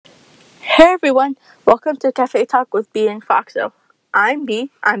Hey everyone, welcome to Cafe Talk with B and Foxo. I'm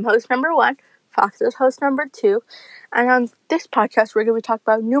B, I'm host number 1, Foxo's host number 2, and on this podcast we're going to talk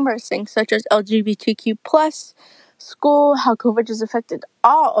about numerous things such as LGBTQ+, school, how COVID has affected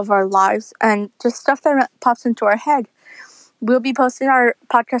all of our lives, and just stuff that pops into our head. We'll be posting our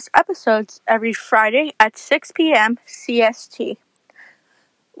podcast episodes every Friday at 6 p.m. CST.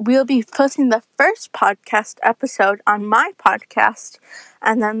 We'll be posting the first podcast episode on my podcast,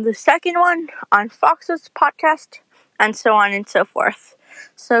 and then the second one on Fox's podcast, and so on and so forth.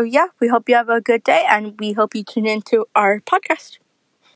 So yeah, we hope you have a good day, and we hope you tune into our podcast.